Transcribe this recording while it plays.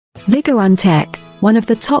Vigorun, one of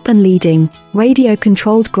the top and leading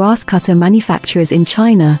radio-controlled grass cutter manufacturers in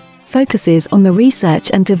China, focuses on the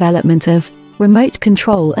research and development of remote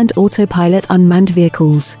control and autopilot unmanned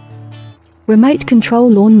vehicles. Remote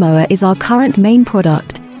control lawnmower is our current main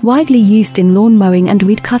product, widely used in lawn mowing and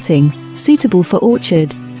weed cutting, suitable for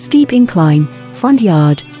orchard, steep incline, front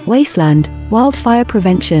yard, wasteland, wildfire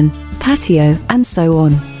prevention, patio, and so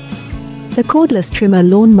on. The cordless trimmer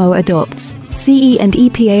lawnmower adopts CE and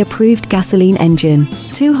EPA-approved gasoline engine,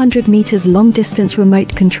 200 meters long-distance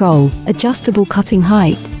remote control, adjustable cutting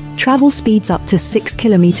height, travel speeds up to 6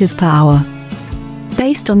 kilometers per hour.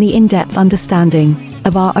 Based on the in-depth understanding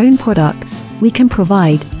of our own products, we can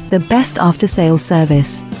provide the best after-sales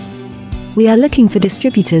service. We are looking for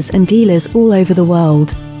distributors and dealers all over the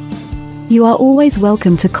world. You are always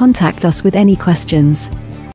welcome to contact us with any questions.